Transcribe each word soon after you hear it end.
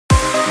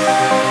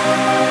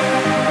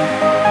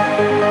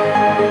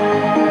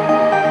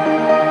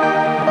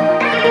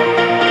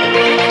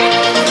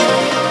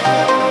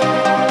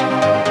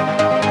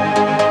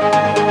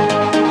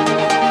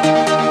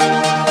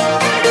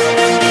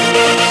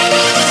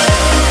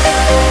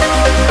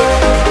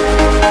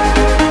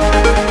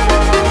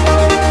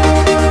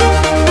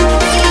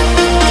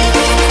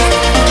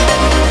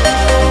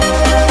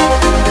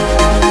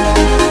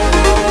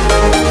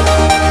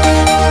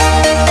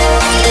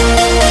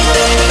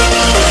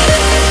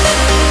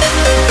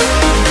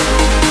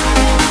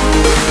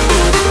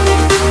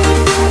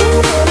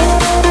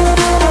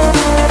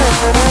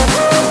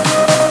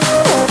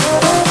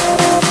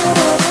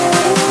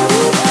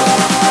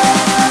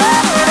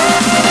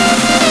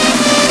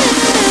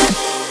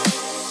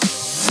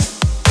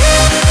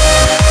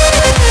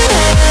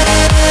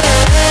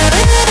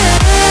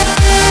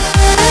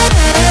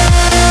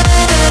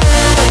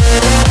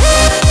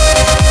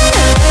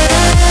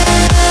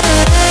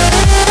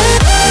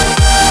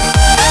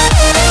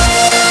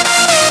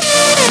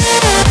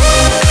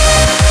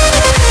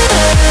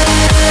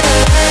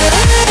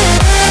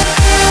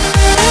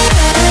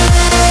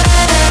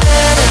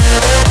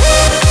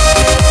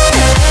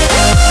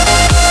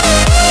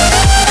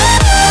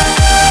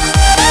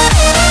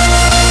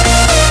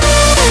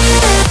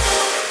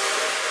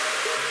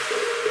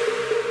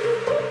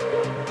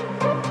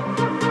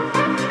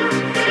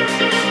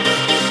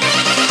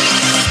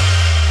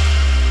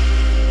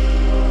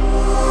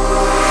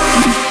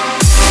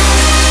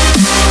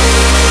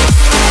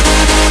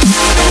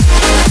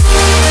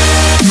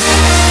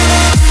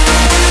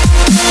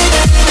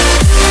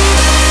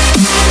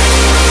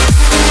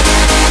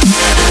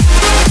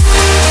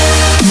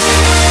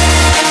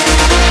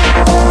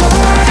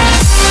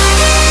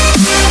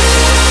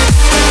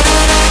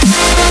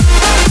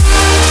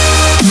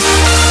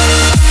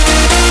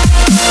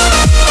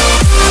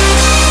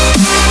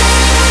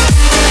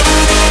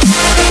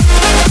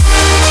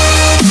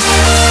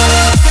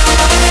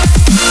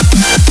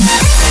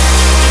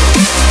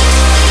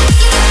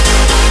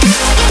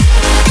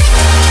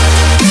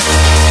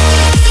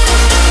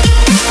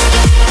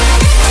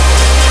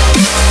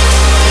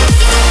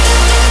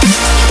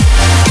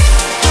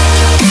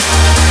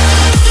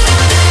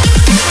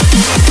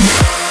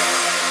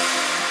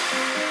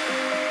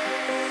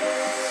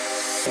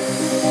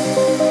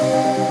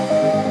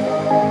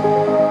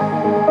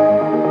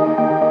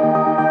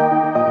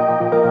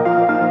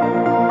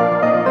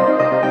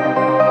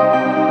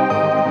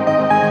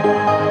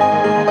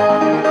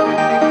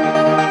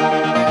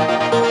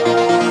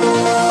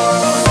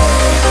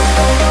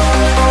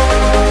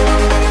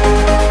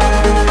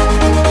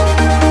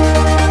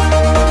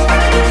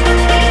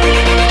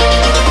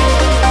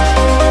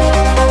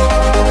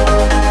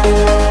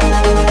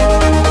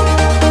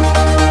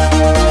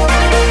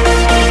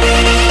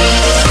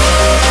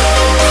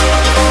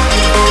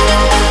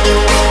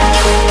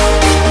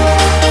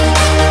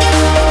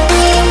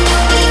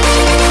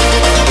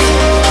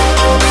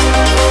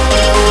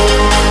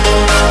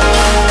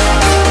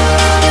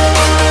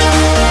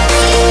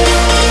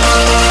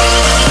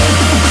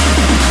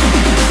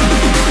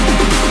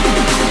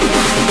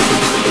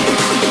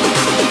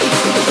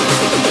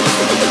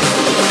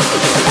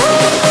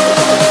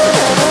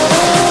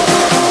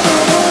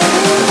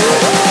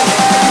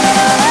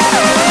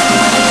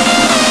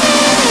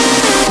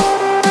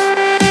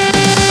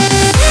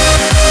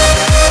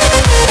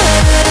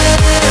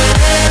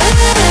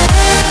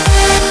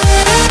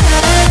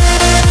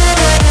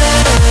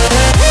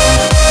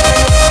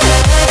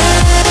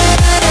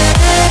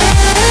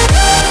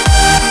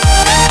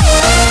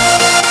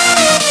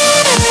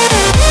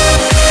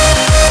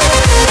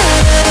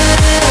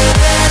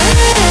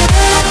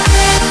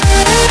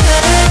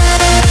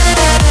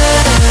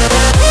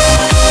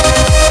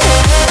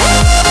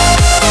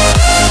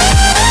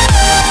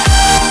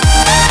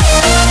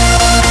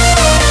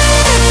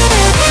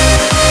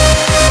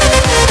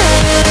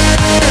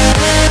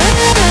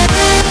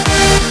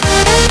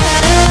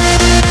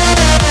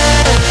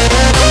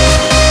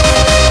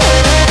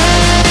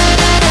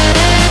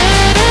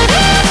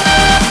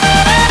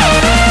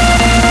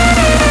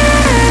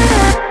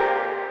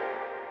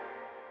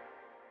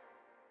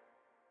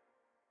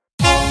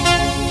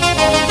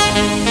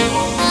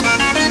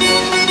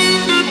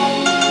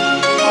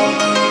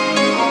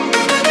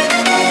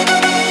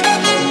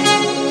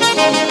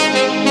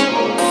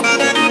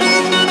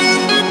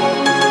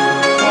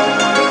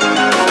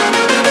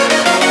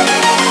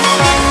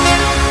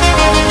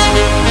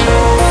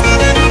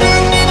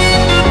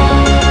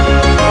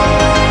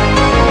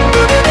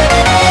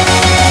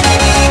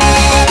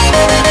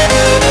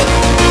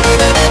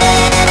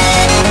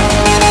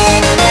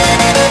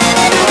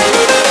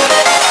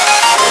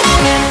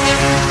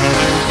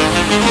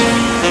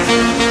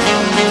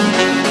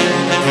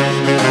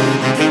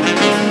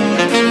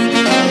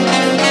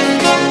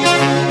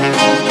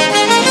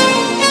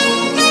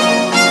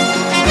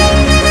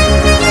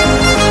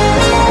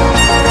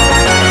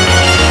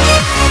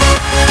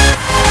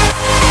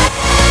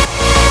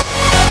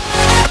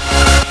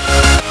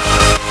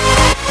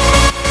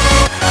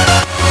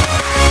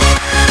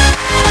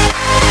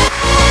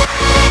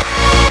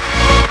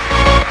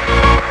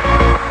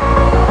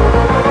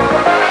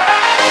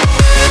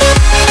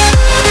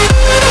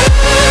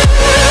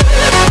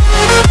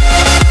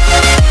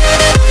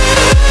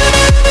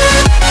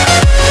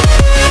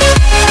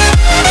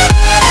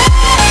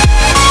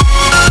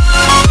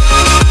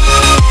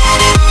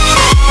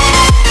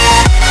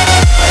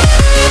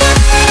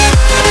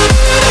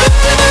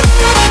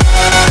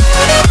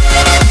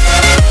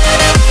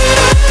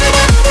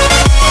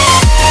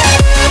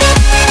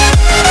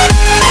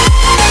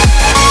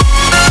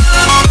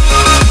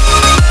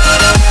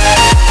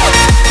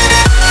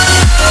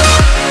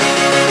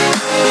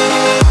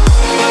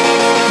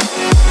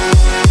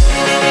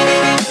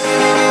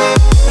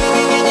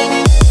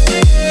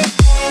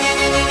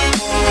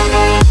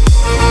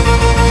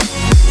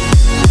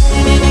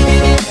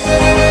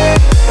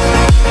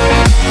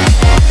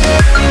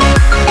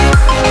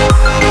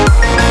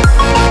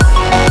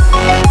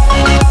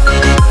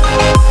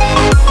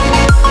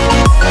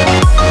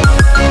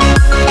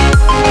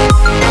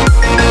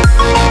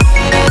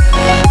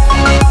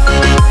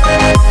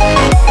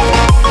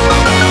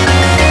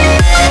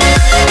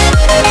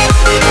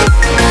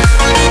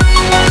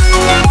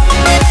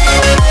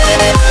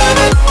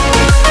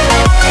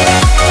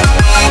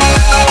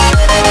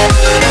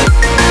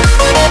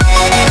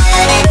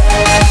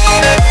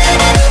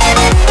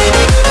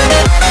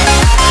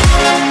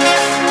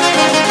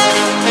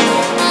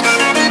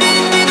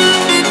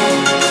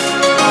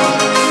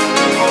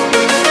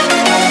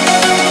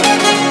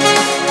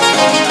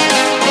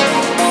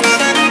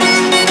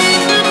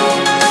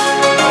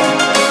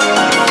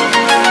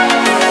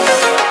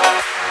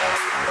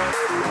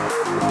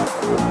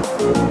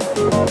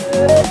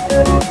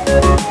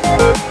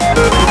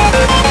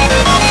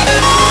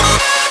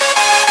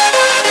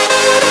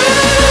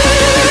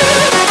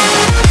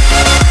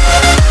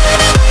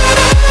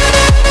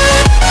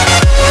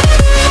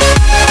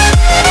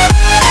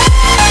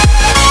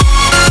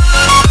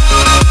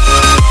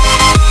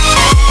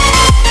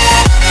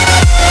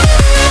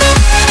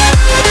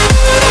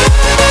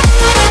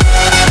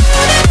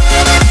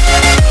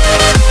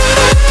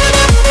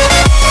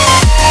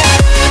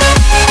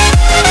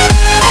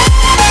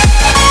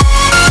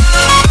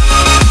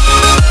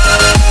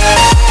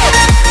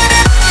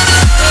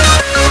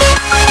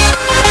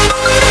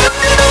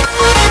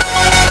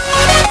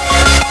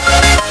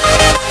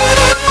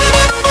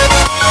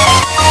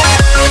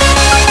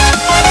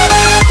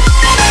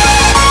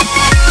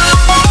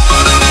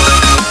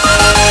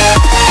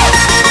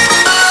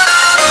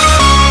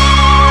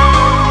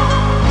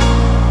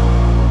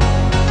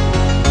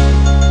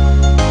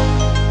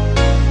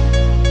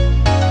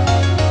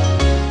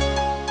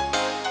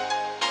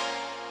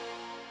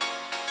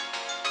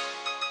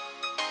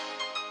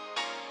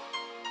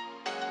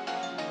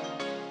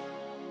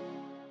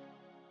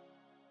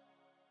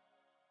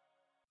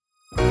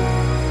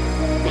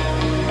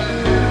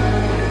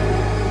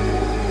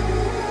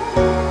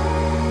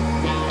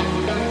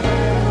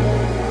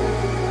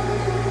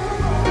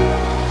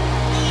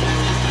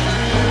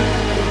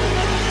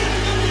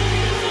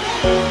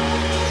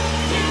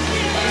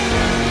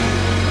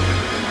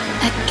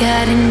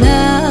got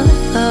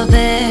enough of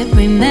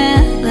every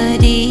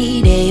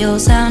melody, they all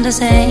sound the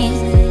same.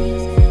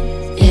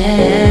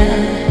 Yeah.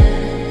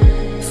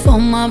 For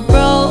my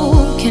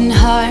broken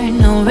heart,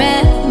 no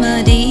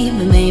remedy,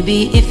 but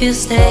maybe if you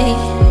stay,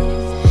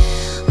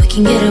 we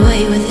can get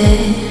away with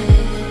it.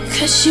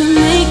 'Cause you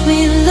make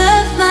me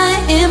love my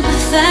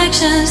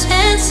imperfections,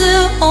 answer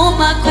all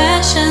my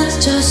questions,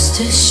 just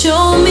to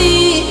show me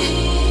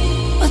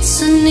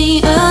what's on the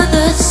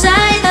other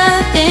side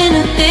of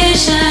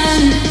inhibition.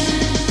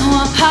 No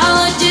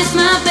apologies,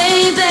 my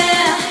baby.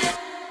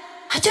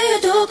 How do you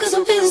do? 'Cause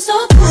I'm feeling so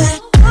good.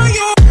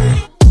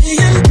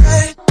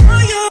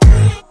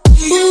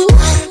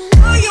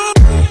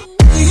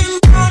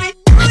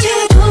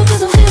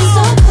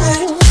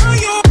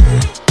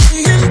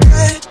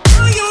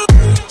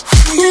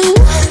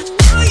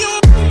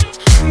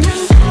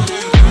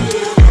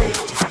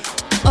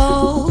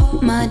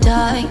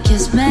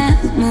 Darkest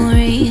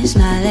memories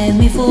now let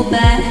me fall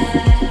back.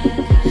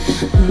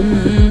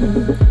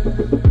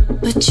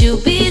 But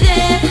you'll be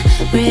there,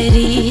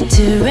 ready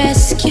to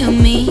rescue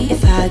me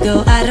if I go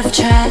out of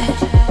track.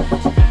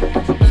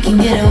 You can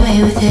get away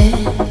with it.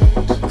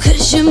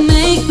 'Cause you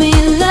make me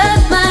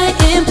love my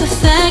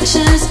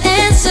imperfections,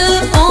 answer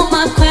all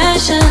my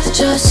questions,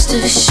 just to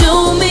show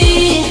me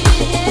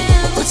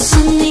what's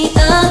on the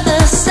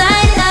other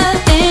side of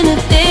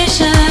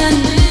inhibition.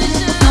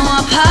 No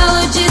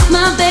apologies,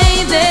 my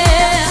baby.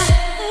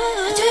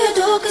 How do you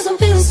do? 'Cause I'm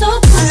feeling so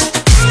good.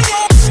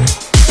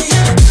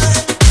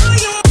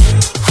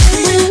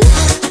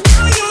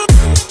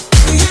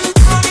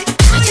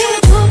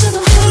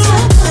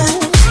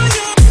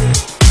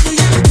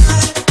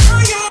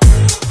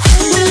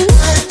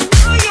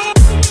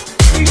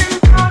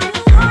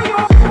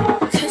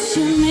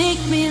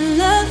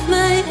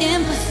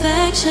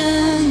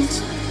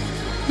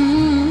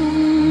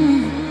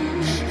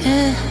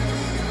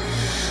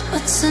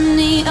 What's on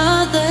the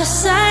other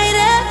side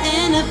of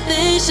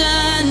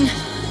inhibition?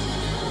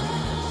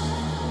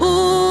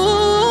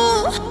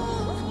 Ooh,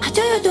 how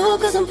do you do?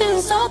 'Cause I'm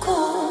feeling so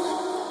cool.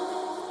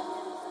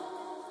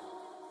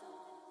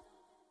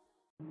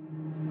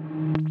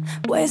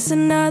 Waste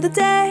another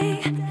day,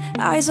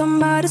 eyes on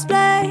my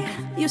display.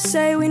 You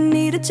say we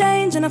need a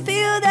change, and I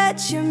feel that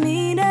you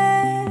mean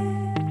it.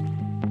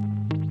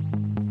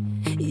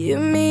 You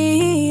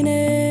mean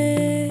it.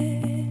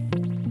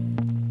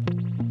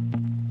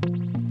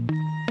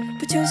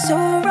 But you're so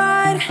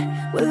right,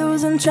 we're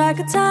losing track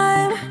of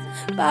time,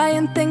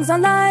 buying things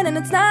online, and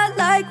it's not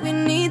like we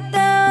need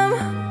them.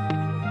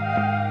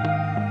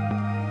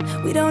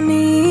 We don't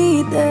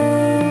need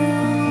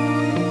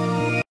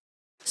them.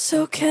 So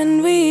can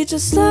we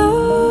just slow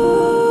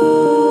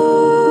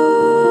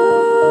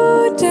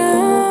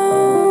down?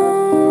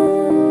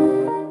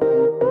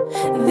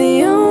 The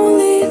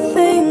only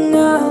thing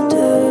I'll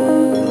do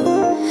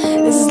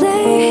is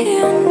lay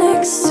here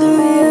next to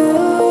you.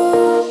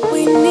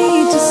 We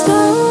need to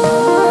slow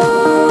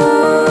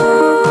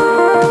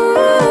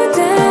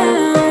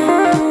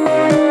down.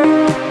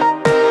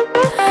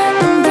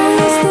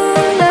 Embrace the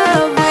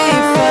love we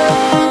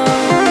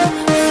found.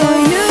 For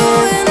you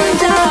and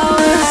I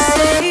are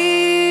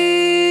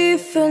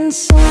safe and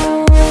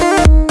sound.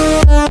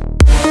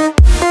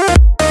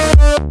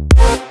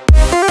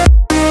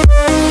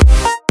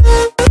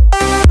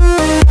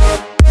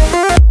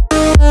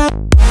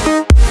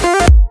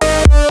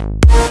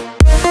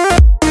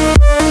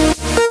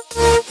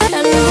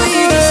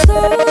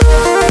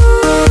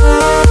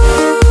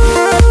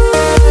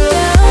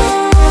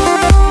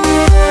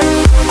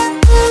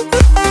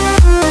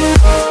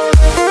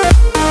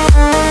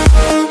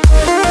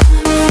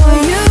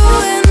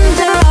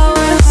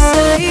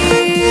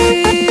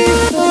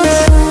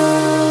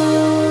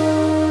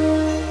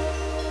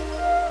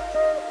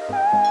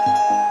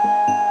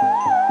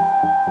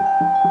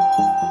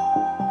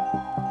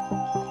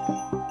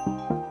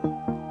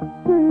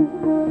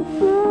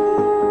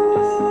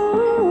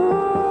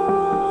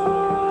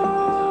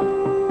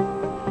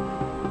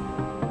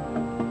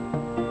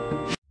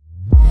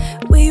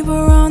 We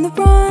were on the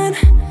run,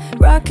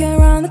 rocking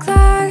around the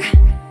clock.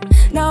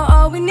 Now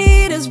all we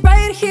need is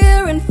right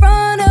here in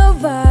front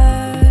of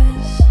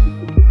us.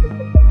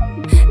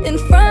 In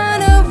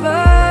front of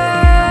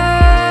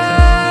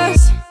us.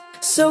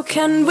 So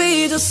can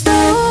we just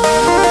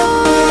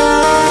slow